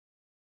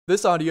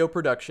This audio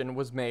production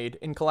was made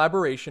in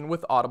collaboration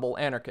with Audible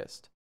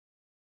Anarchist.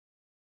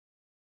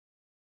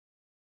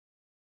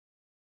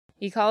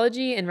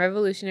 Ecology and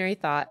Revolutionary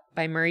Thought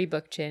by Murray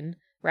Bookchin,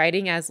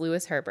 writing as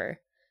Louis Herber,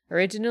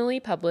 originally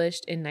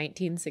published in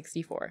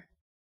 1964.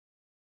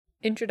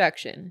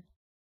 Introduction.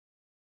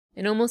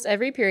 In almost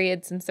every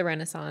period since the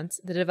Renaissance,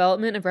 the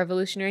development of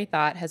revolutionary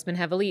thought has been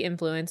heavily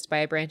influenced by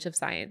a branch of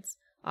science,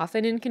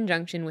 often in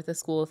conjunction with a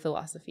school of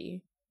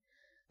philosophy.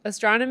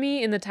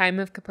 Astronomy in the time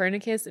of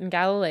Copernicus and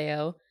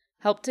Galileo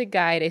helped to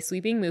guide a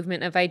sweeping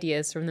movement of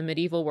ideas from the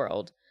medieval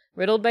world,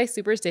 riddled by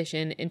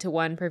superstition, into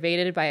one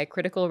pervaded by a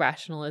critical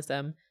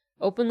rationalism,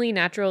 openly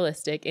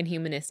naturalistic and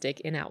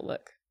humanistic in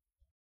outlook.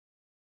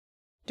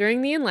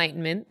 During the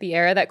Enlightenment, the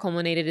era that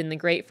culminated in the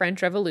Great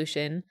French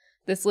Revolution,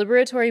 this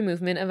liberatory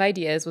movement of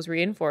ideas was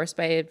reinforced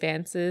by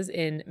advances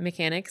in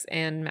mechanics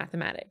and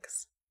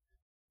mathematics.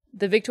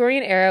 The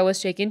Victorian era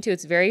was shaken to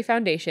its very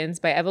foundations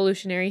by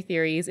evolutionary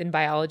theories in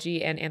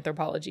biology and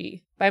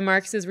anthropology, by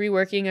Marx's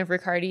reworking of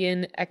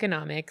Ricardian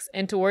economics,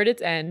 and toward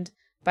its end,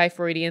 by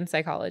Freudian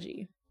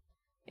psychology.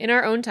 In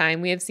our own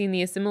time, we have seen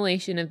the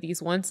assimilation of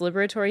these once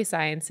liberatory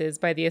sciences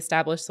by the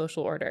established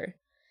social order.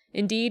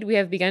 Indeed, we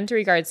have begun to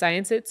regard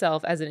science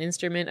itself as an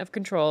instrument of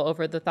control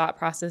over the thought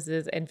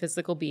processes and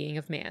physical being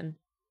of man.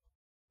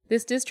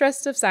 This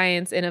distrust of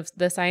science and of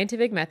the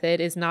scientific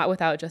method is not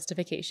without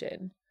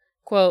justification.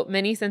 Quote,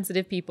 many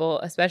sensitive people,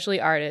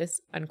 especially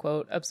artists,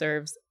 unquote,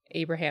 observes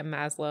Abraham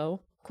Maslow,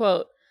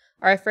 quote,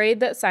 are afraid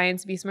that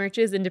science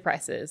besmirches and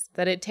depresses,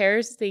 that it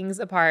tears things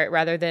apart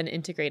rather than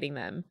integrating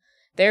them,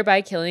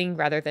 thereby killing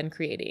rather than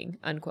creating,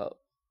 unquote.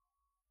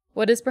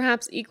 What is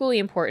perhaps equally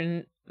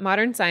important,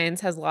 modern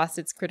science has lost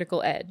its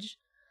critical edge.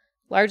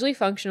 Largely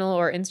functional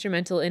or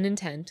instrumental in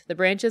intent, the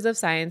branches of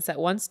science that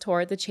once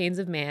tore at the chains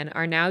of man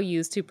are now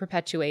used to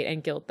perpetuate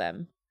and gild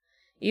them.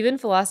 Even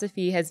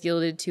philosophy has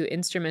yielded to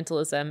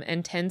instrumentalism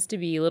and tends to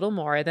be little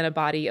more than a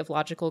body of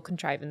logical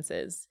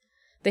contrivances,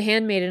 the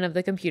handmaiden of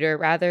the computer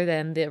rather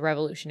than the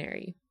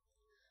revolutionary.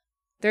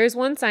 There is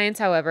one science,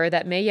 however,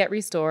 that may yet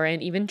restore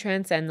and even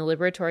transcend the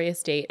liberatory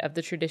estate of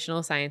the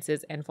traditional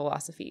sciences and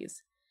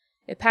philosophies.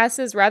 It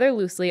passes rather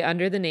loosely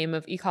under the name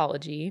of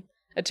ecology,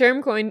 a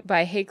term coined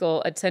by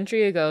Haeckel a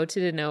century ago to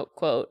denote,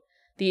 quote,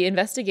 the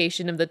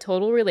investigation of the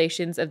total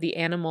relations of the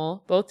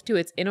animal both to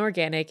its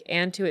inorganic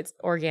and to its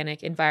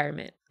organic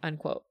environment,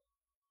 unquote.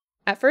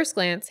 At first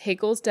glance,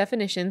 Haeckel's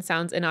definition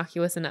sounds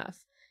innocuous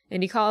enough,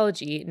 and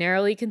ecology,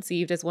 narrowly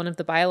conceived as one of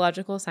the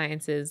biological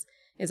sciences,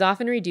 is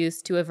often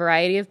reduced to a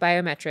variety of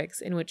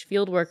biometrics in which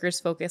field workers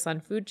focus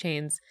on food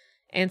chains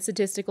and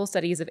statistical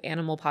studies of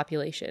animal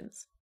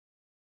populations.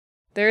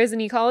 There is an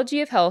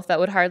ecology of health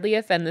that would hardly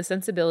offend the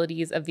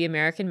sensibilities of the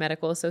American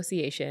Medical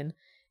Association,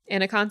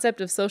 and a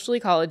concept of social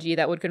ecology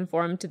that would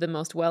conform to the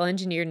most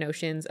well-engineered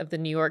notions of the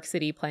New York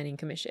City Planning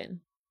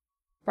Commission.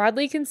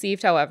 Broadly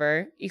conceived,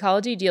 however,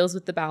 ecology deals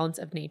with the balance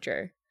of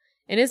nature.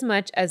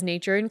 Inasmuch as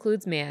nature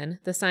includes man,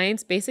 the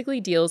science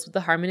basically deals with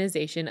the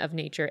harmonization of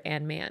nature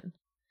and man.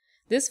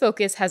 This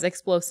focus has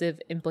explosive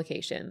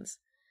implications.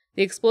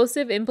 The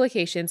explosive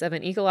implications of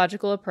an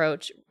ecological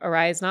approach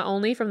arise not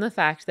only from the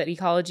fact that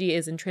ecology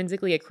is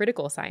intrinsically a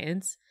critical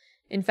science,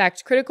 in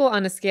fact, critical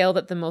on a scale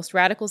that the most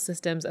radical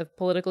systems of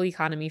political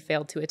economy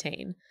failed to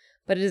attain,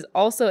 but it is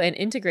also an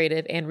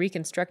integrative and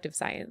reconstructive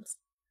science.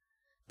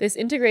 This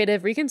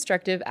integrative,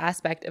 reconstructive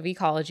aspect of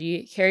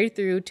ecology, carried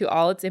through to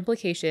all its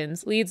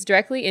implications, leads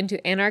directly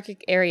into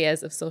anarchic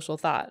areas of social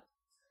thought.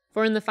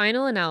 For in the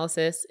final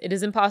analysis, it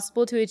is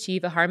impossible to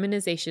achieve a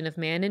harmonization of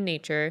man and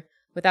nature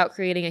without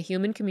creating a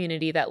human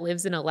community that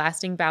lives in a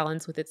lasting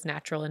balance with its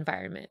natural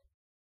environment.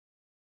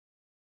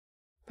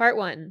 Part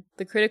 1.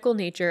 The critical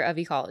nature of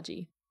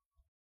ecology.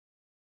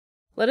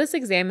 Let us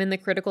examine the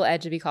critical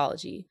edge of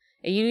ecology,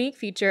 a unique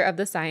feature of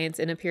the science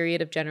in a period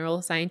of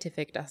general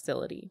scientific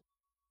docility.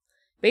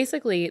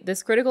 Basically,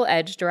 this critical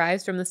edge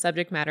derives from the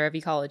subject matter of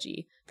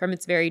ecology, from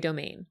its very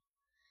domain.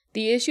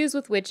 The issues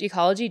with which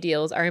ecology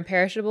deals are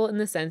imperishable in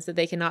the sense that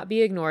they cannot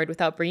be ignored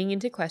without bringing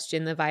into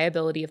question the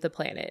viability of the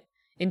planet,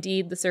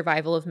 indeed, the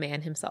survival of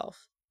man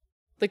himself.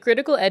 The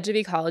critical edge of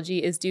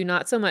ecology is due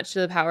not so much to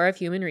the power of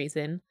human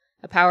reason,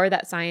 a power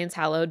that science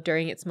hallowed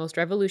during its most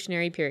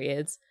revolutionary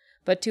periods,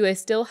 but to a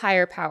still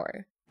higher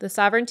power, the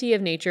sovereignty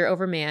of nature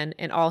over man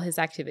and all his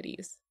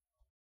activities.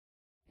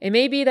 It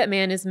may be that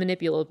man is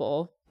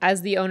manipulable,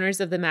 as the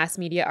owners of the mass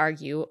media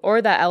argue,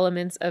 or that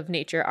elements of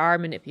nature are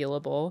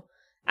manipulable,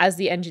 as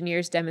the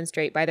engineers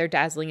demonstrate by their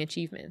dazzling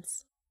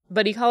achievements.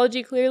 But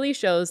ecology clearly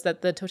shows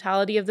that the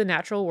totality of the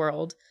natural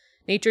world,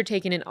 nature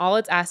taken in all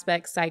its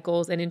aspects,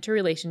 cycles, and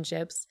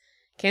interrelationships,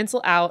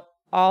 cancel out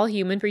all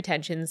human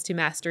pretensions to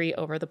mastery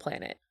over the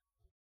planet.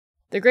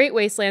 The great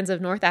wastelands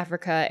of North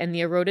Africa and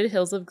the eroded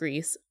hills of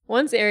Greece,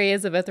 once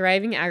areas of a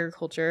thriving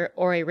agriculture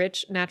or a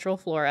rich natural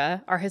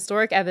flora, are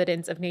historic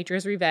evidence of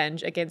nature's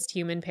revenge against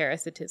human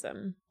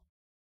parasitism.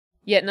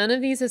 Yet none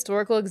of these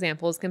historical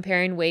examples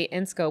compare in weight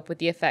and scope with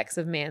the effects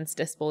of man's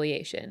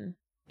despoliation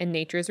and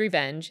nature's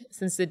revenge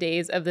since the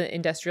days of the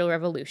Industrial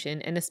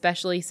Revolution, and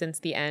especially since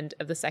the end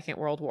of the Second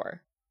World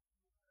War.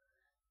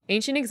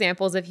 Ancient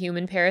examples of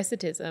human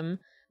parasitism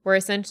were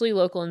essentially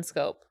local in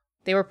scope.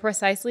 They were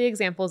precisely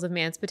examples of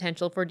man's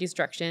potential for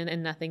destruction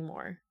and nothing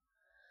more.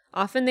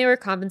 Often they were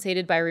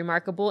compensated by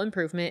remarkable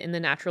improvement in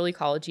the natural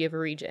ecology of a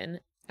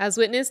region, as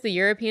witnessed the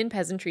European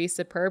peasantry's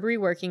superb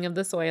reworking of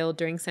the soil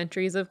during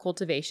centuries of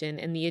cultivation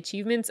and the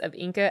achievements of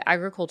Inca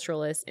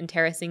agriculturalists in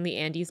terracing the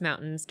Andes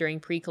Mountains during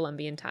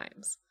pre-Columbian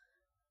times.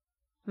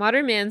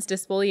 Modern man's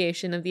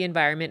despoliation of the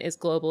environment is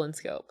global in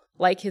scope,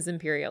 like his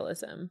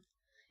imperialism.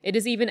 It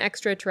is even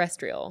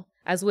extraterrestrial,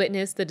 as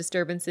witnessed the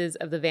disturbances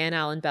of the Van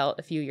Allen belt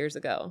a few years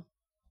ago.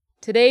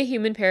 Today,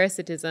 human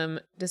parasitism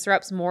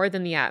disrupts more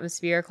than the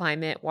atmosphere,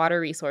 climate, water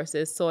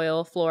resources,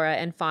 soil, flora,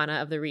 and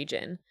fauna of the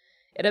region.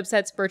 It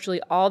upsets virtually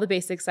all the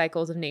basic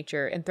cycles of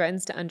nature and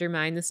threatens to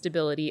undermine the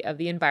stability of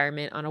the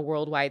environment on a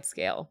worldwide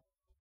scale.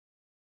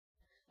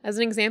 As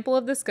an example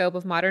of the scope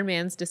of modern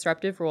man's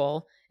disruptive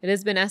role, it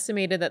has been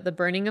estimated that the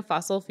burning of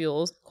fossil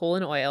fuels, coal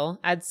and oil,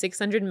 adds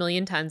 600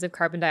 million tons of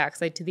carbon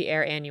dioxide to the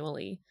air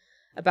annually,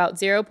 about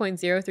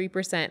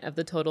 0.03% of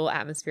the total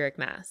atmospheric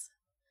mass.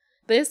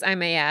 This, I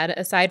may add,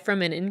 aside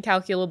from an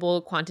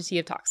incalculable quantity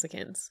of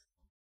toxicants.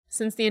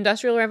 Since the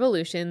Industrial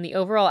Revolution, the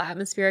overall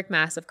atmospheric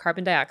mass of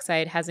carbon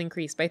dioxide has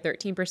increased by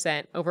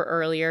 13% over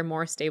earlier,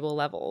 more stable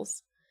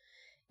levels.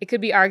 It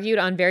could be argued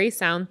on very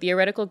sound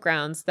theoretical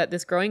grounds that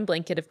this growing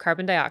blanket of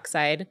carbon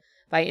dioxide,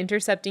 by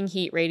intercepting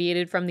heat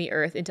radiated from the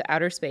Earth into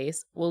outer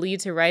space, will lead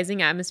to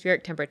rising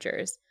atmospheric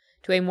temperatures,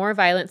 to a more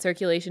violent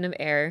circulation of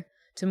air,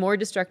 to more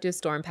destructive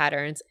storm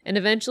patterns, and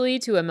eventually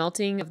to a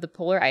melting of the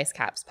polar ice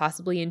caps,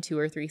 possibly in 2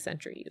 or 3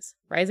 centuries,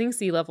 rising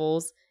sea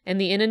levels, and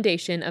the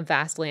inundation of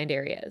vast land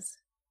areas.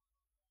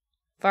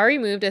 Far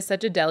removed as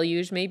such a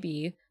deluge may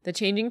be, the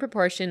changing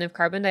proportion of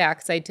carbon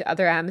dioxide to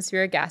other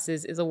atmospheric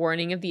gases is a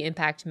warning of the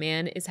impact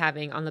man is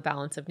having on the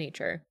balance of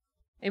nature.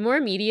 A more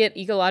immediate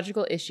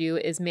ecological issue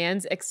is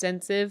man's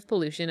extensive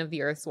pollution of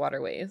the Earth's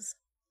waterways.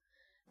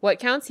 What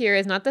counts here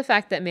is not the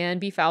fact that man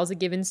befouls a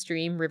given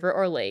stream, river,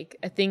 or lake,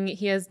 a thing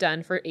he has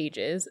done for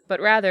ages, but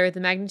rather the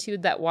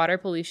magnitude that water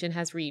pollution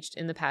has reached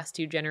in the past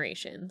 2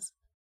 generations.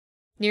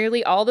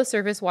 Nearly all the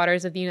surface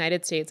waters of the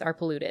United States are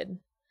polluted.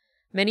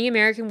 Many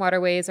American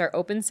waterways are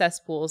open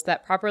cesspools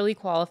that properly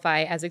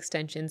qualify as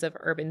extensions of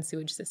urban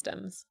sewage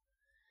systems.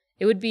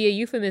 It would be a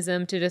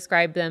euphemism to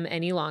describe them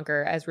any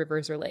longer as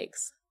rivers or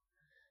lakes.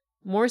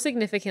 More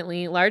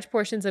significantly, large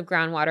portions of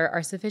groundwater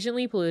are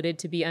sufficiently polluted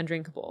to be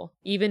undrinkable,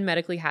 even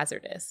medically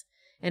hazardous,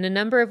 and a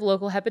number of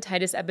local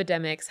hepatitis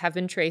epidemics have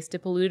been traced to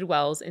polluted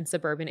wells in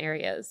suburban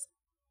areas.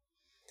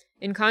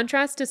 In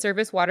contrast to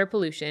surface water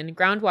pollution,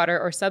 groundwater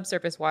or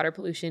subsurface water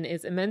pollution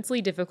is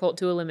immensely difficult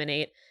to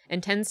eliminate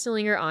and tends to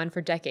linger on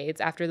for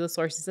decades after the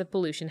sources of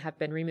pollution have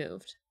been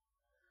removed.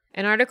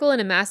 An article in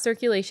a mass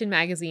circulation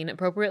magazine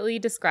appropriately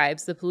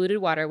describes the polluted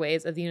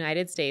waterways of the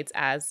United States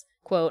as,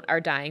 quote, our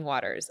dying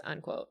waters,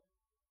 unquote.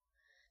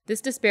 This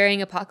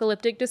despairing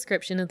apocalyptic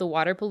description of the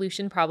water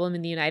pollution problem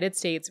in the United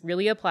States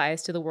really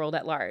applies to the world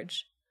at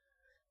large.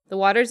 The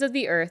waters of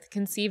the Earth,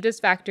 conceived as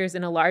factors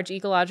in a large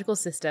ecological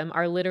system,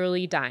 are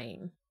literally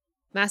dying.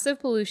 Massive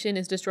pollution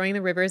is destroying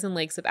the rivers and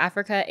lakes of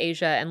Africa,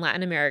 Asia, and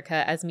Latin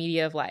America as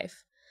media of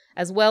life,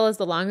 as well as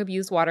the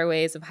long-abused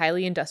waterways of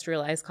highly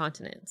industrialized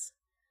continents.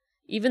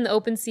 Even the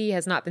open sea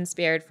has not been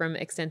spared from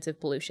extensive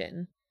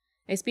pollution.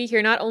 I speak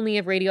here not only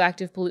of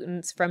radioactive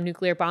pollutants from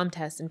nuclear bomb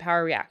tests and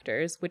power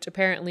reactors, which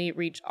apparently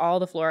reach all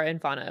the flora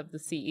and fauna of the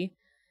sea.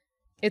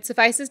 It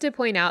suffices to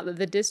point out that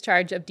the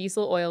discharge of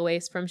diesel oil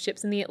waste from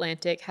ships in the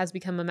Atlantic has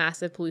become a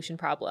massive pollution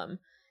problem,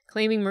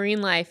 claiming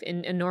marine life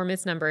in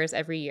enormous numbers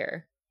every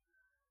year.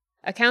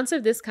 Accounts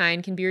of this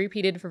kind can be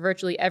repeated for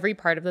virtually every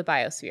part of the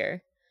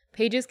biosphere.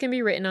 Pages can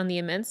be written on the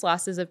immense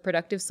losses of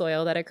productive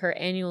soil that occur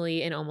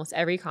annually in almost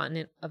every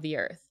continent of the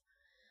Earth,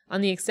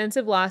 on the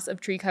extensive loss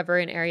of tree cover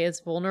in areas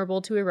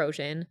vulnerable to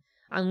erosion,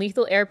 on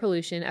lethal air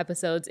pollution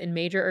episodes in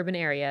major urban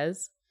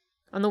areas,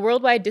 on the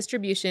worldwide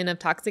distribution of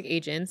toxic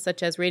agents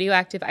such as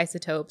radioactive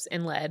isotopes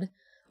and lead,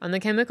 on the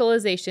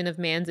chemicalization of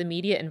man's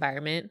immediate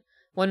environment,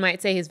 one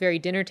might say his very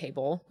dinner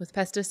table, with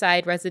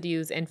pesticide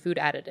residues and food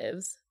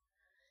additives.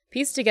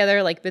 Pieced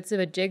together like bits of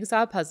a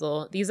jigsaw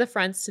puzzle, these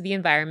affronts to the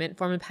environment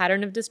form a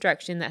pattern of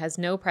destruction that has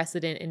no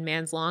precedent in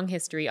man's long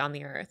history on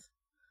the Earth.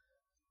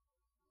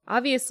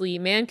 Obviously,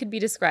 man could be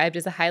described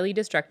as a highly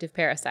destructive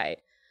parasite,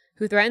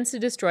 who threatens to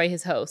destroy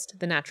his host,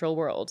 the natural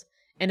world,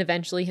 and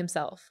eventually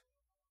himself.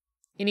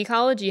 In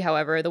ecology,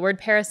 however, the word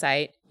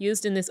parasite,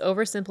 used in this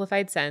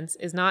oversimplified sense,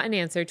 is not an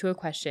answer to a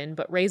question,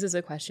 but raises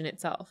a question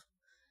itself.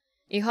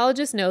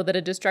 Ecologists know that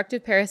a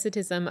destructive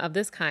parasitism of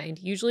this kind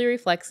usually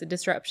reflects a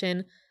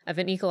disruption of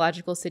an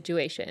ecological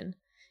situation.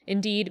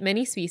 Indeed,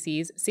 many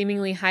species,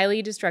 seemingly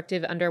highly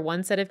destructive under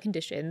one set of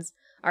conditions,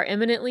 are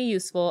eminently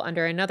useful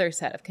under another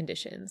set of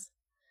conditions.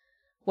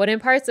 What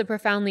imparts a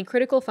profoundly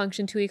critical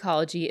function to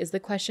ecology is the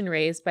question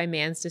raised by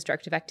man's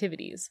destructive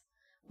activities.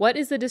 What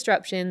is the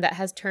disruption that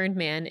has turned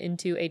man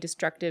into a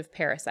destructive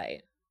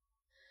parasite?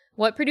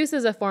 What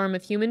produces a form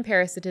of human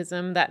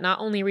parasitism that not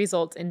only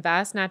results in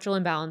vast natural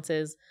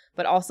imbalances,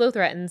 but also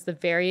threatens the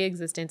very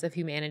existence of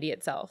humanity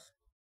itself?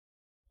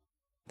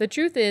 The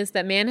truth is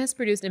that man has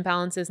produced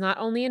imbalances not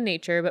only in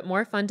nature, but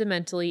more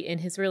fundamentally in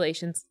his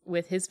relations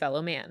with his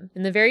fellow man,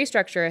 in the very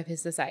structure of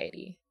his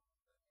society.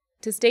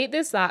 To state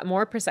this thought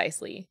more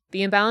precisely,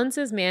 the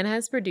imbalances man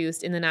has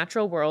produced in the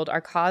natural world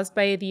are caused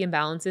by the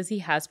imbalances he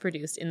has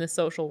produced in the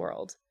social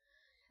world.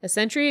 A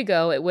century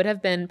ago, it would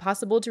have been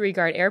possible to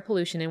regard air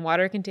pollution and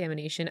water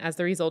contamination as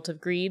the result of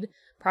greed,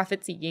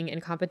 profit-seeking,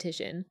 and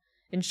competition.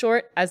 In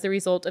short, as the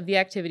result of the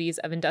activities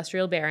of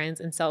industrial barons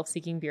and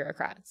self-seeking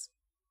bureaucrats.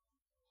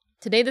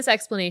 Today, this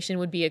explanation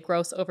would be a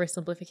gross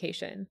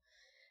oversimplification.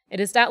 It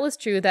is doubtless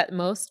true that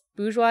most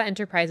bourgeois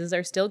enterprises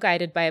are still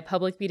guided by a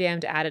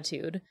public-be-damned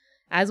attitude,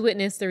 as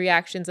witness the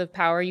reactions of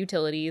power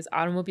utilities,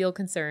 automobile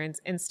concerns,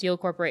 and steel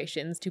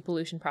corporations to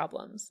pollution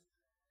problems.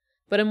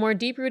 But a more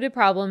deep-rooted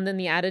problem than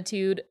the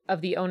attitude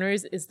of the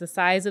owners is the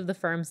size of the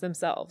firms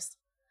themselves.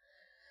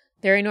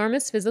 Their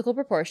enormous physical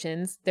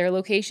proportions, their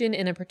location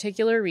in a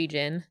particular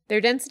region,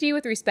 their density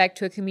with respect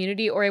to a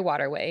community or a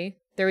waterway,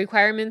 their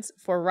requirements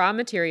for raw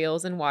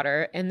materials and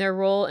water, and their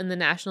role in the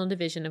national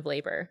division of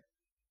labor.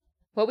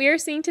 What we are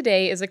seeing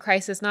today is a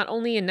crisis not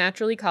only in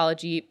natural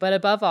ecology, but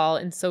above all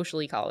in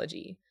social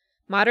ecology.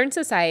 Modern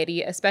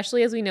society,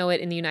 especially as we know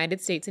it in the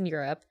United States and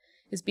Europe,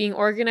 is being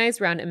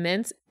organized around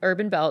immense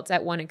urban belts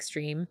at one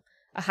extreme,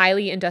 a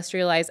highly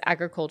industrialized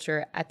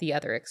agriculture at the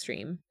other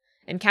extreme,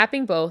 and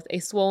capping both, a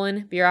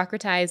swollen,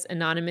 bureaucratized,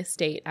 anonymous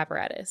state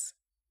apparatus.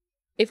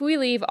 If we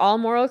leave all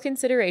moral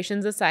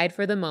considerations aside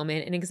for the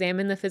moment and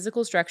examine the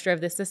physical structure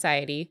of this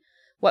society,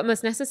 what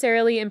must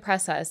necessarily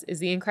impress us is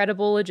the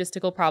incredible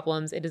logistical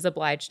problems it is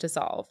obliged to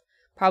solve.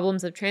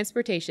 Problems of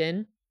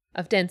transportation,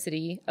 of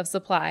density, of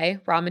supply,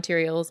 raw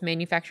materials,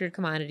 manufactured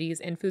commodities,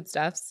 and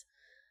foodstuffs,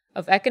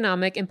 of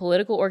economic and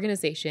political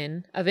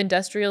organization, of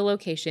industrial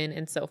location,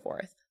 and so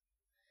forth.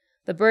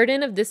 The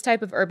burden of this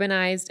type of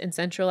urbanized and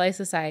centralized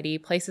society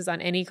places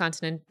on any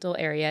continental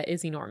area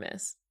is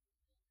enormous.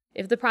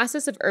 If the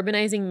process of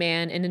urbanizing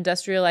man and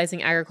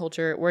industrializing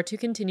agriculture were to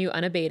continue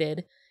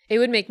unabated, it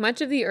would make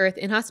much of the earth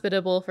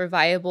inhospitable for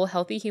viable,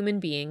 healthy human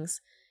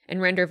beings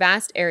and render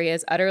vast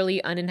areas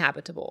utterly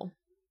uninhabitable.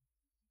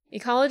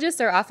 Ecologists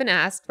are often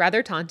asked,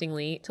 rather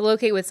tauntingly, to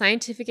locate with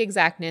scientific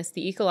exactness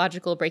the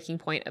ecological breaking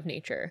point of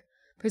nature,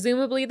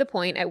 presumably the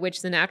point at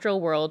which the natural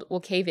world will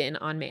cave in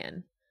on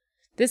man.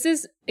 This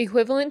is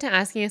equivalent to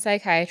asking a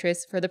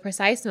psychiatrist for the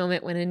precise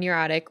moment when a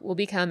neurotic will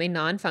become a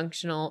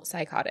non-functional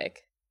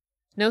psychotic.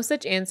 No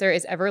such answer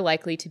is ever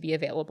likely to be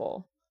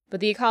available, but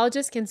the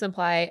ecologist can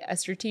supply a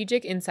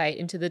strategic insight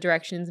into the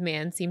directions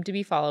man seemed to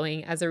be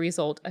following as a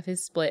result of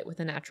his split with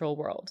the natural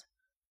world.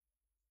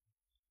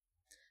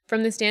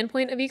 From the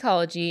standpoint of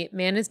ecology,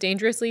 man is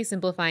dangerously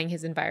simplifying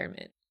his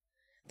environment.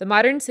 The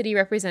modern city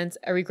represents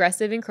a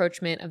regressive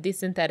encroachment of the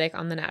synthetic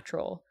on the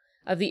natural,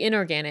 of the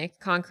inorganic,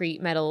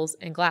 concrete, metals,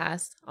 and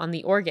glass, on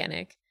the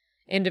organic,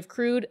 and of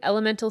crude,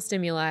 elemental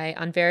stimuli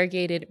on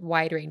variegated,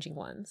 wide-ranging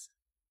ones.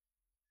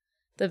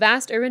 The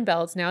vast urban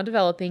belts now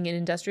developing in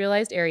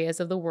industrialized areas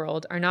of the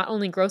world are not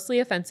only grossly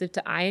offensive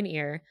to eye and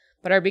ear,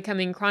 but are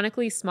becoming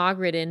chronically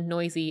smog-ridden,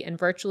 noisy, and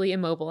virtually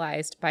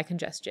immobilized by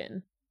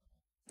congestion.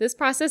 This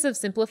process of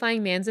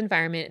simplifying man's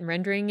environment and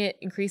rendering it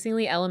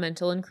increasingly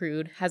elemental and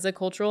crude has a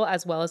cultural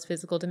as well as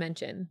physical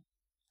dimension.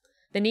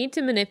 The need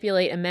to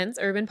manipulate immense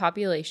urban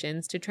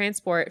populations to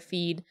transport,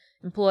 feed,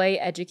 employ,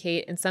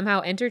 educate, and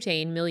somehow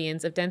entertain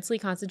millions of densely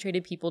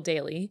concentrated people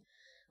daily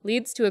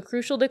leads to a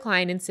crucial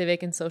decline in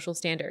civic and social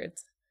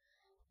standards.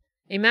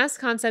 A mass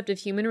concept of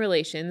human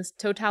relations,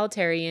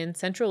 totalitarian,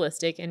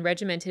 centralistic, and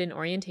regimented in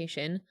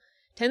orientation,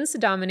 tends to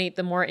dominate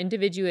the more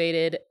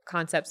individuated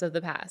concepts of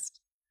the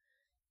past.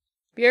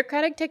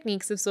 Bureaucratic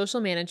techniques of social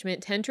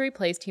management tend to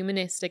replace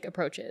humanistic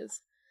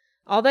approaches.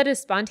 All that is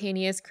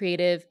spontaneous,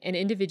 creative, and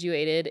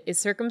individuated is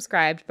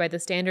circumscribed by the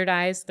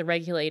standardized, the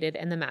regulated,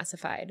 and the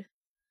massified.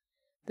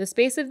 The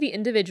space of the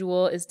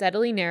individual is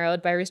steadily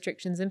narrowed by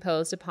restrictions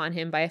imposed upon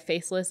him by a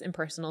faceless,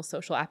 impersonal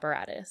social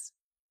apparatus.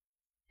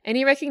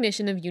 Any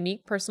recognition of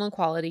unique personal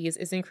qualities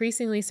is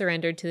increasingly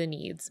surrendered to the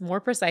needs, more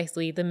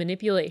precisely, the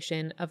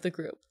manipulation of the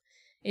group,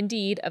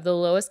 indeed, of the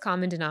lowest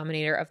common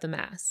denominator of the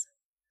mass.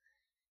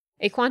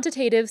 A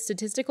quantitative,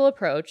 statistical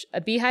approach,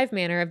 a beehive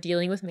manner of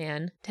dealing with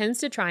man, tends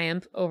to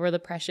triumph over the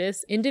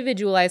precious,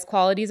 individualized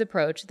qualities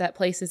approach that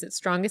places its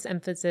strongest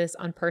emphasis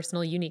on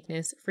personal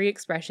uniqueness, free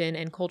expression,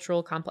 and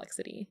cultural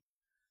complexity.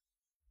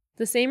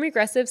 The same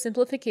regressive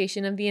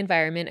simplification of the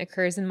environment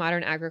occurs in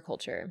modern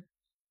agriculture.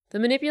 The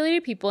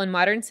manipulated people in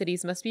modern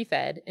cities must be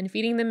fed, and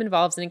feeding them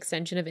involves an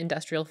extension of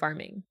industrial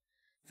farming.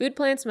 Food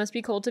plants must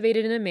be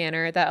cultivated in a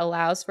manner that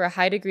allows for a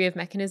high degree of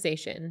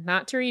mechanization,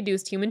 not to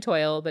reduce human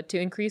toil, but to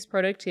increase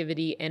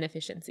productivity and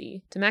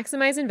efficiency, to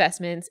maximize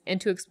investments,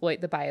 and to exploit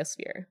the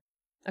biosphere.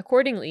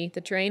 Accordingly, the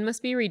terrain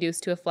must be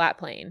reduced to a flat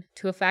plane,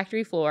 to a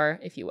factory floor,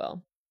 if you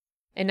will,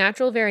 and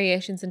natural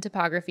variations in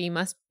topography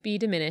must be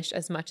diminished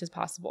as much as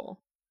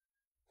possible.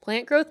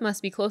 Plant growth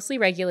must be closely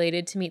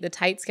regulated to meet the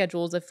tight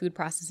schedules of food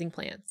processing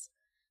plants.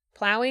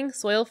 Plowing,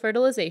 soil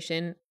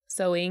fertilization,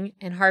 sowing,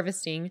 and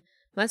harvesting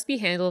must be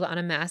handled on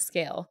a mass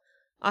scale,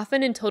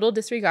 often in total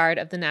disregard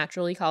of the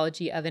natural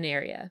ecology of an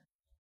area.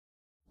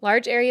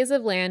 Large areas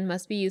of land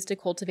must be used to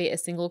cultivate a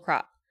single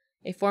crop,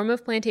 a form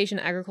of plantation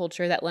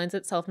agriculture that lends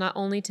itself not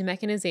only to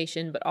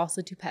mechanization but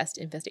also to pest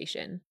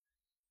infestation.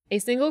 A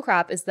single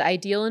crop is the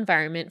ideal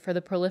environment for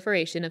the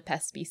proliferation of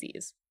pest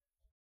species.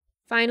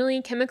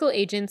 Finally, chemical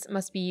agents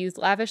must be used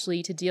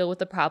lavishly to deal with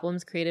the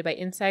problems created by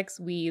insects,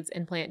 weeds,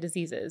 and plant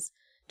diseases,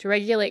 to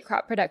regulate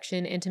crop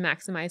production and to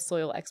maximize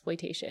soil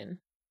exploitation.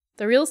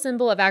 The real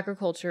symbol of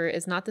agriculture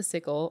is not the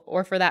sickle,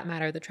 or for that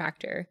matter the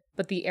tractor,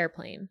 but the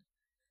airplane.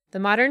 The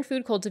modern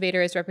food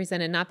cultivator is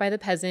represented not by the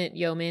peasant,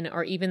 yeoman,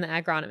 or even the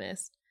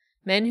agronomist,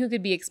 men who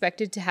could be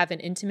expected to have an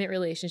intimate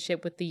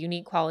relationship with the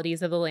unique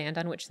qualities of the land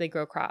on which they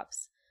grow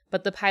crops,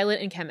 but the pilot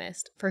and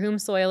chemist, for whom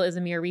soil is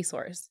a mere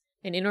resource,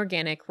 an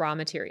inorganic raw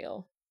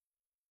material.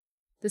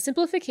 The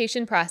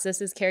simplification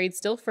process is carried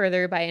still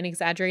further by an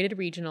exaggerated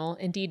regional,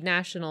 indeed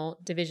national,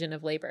 division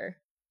of labor.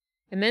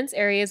 Immense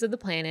areas of the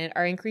planet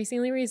are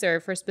increasingly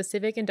reserved for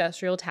specific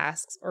industrial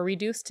tasks or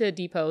reduced to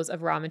depots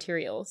of raw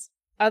materials.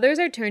 Others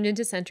are turned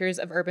into centers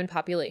of urban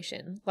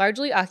population,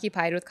 largely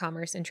occupied with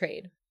commerce and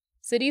trade.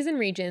 Cities and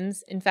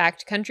regions, in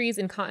fact, countries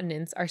and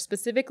continents, are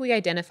specifically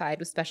identified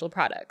with special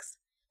products.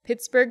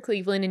 Pittsburgh,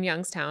 Cleveland, and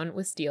Youngstown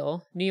with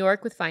steel, New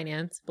York with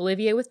finance,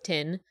 Bolivia with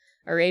tin,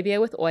 Arabia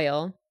with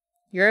oil,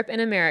 Europe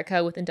and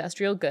America with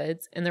industrial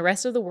goods, and the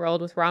rest of the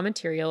world with raw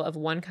material of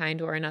one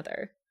kind or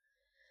another.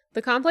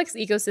 The complex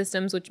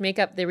ecosystems which make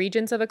up the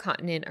regions of a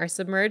continent are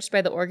submerged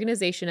by the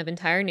organization of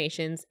entire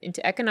nations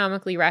into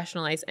economically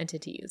rationalized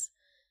entities,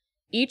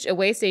 each a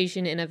way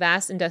station in a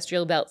vast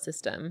industrial belt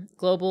system,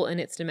 global in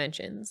its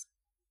dimensions.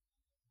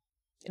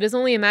 It is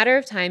only a matter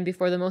of time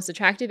before the most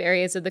attractive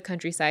areas of the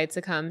countryside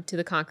succumb to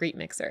the concrete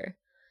mixer,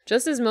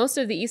 just as most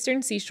of the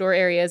eastern seashore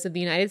areas of the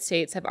United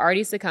States have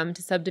already succumbed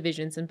to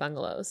subdivisions and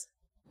bungalows.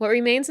 What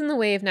remains in the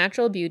way of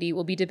natural beauty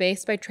will be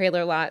debased by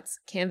trailer lots,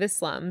 canvas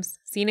slums,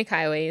 scenic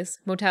highways,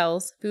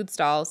 motels, food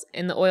stalls,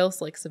 and the oil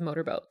slicks of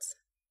motorboats.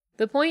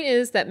 The point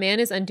is that man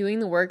is undoing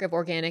the work of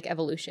organic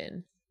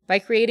evolution. By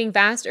creating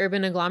vast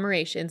urban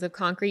agglomerations of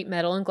concrete,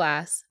 metal, and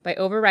glass, by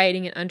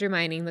overriding and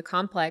undermining the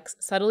complex,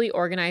 subtly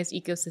organized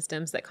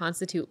ecosystems that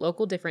constitute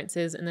local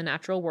differences in the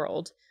natural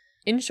world,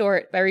 in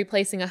short, by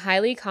replacing a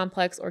highly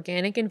complex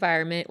organic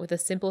environment with a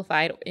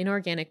simplified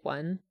inorganic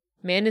one,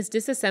 man is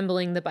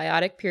disassembling the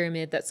biotic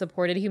pyramid that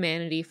supported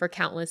humanity for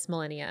countless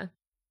millennia.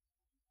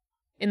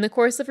 In the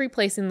course of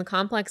replacing the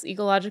complex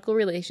ecological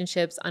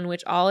relationships on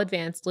which all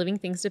advanced living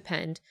things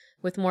depend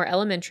with more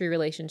elementary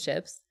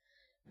relationships,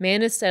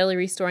 man is steadily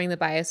restoring the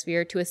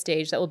biosphere to a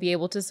stage that will be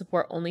able to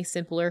support only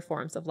simpler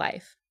forms of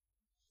life.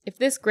 If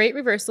this great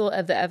reversal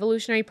of the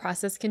evolutionary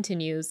process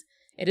continues,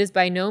 it is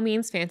by no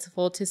means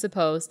fanciful to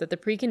suppose that the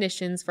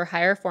preconditions for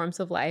higher forms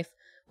of life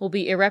will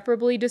be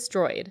irreparably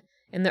destroyed,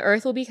 and the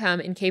earth will become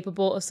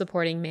incapable of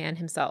supporting man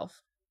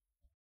himself.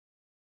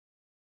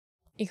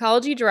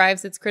 Ecology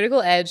derives its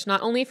critical edge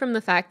not only from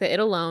the fact that it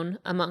alone,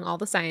 among all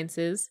the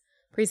sciences,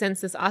 presents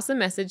this awesome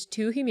message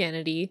to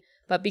humanity,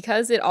 but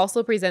because it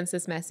also presents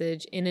this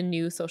message in a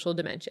new social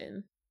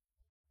dimension.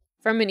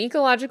 From an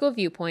ecological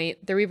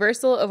viewpoint, the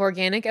reversal of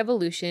organic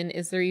evolution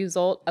is the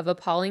result of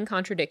appalling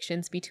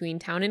contradictions between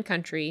town and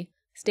country,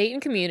 state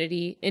and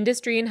community,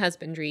 industry and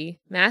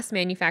husbandry, mass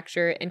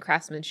manufacture and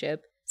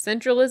craftsmanship,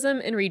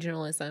 centralism and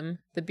regionalism,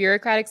 the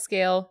bureaucratic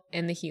scale,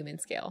 and the human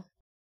scale.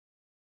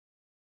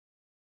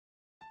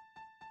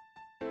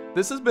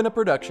 This has been a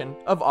production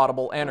of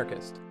Audible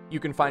Anarchist. You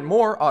can find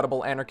more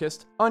Audible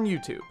Anarchist on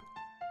YouTube.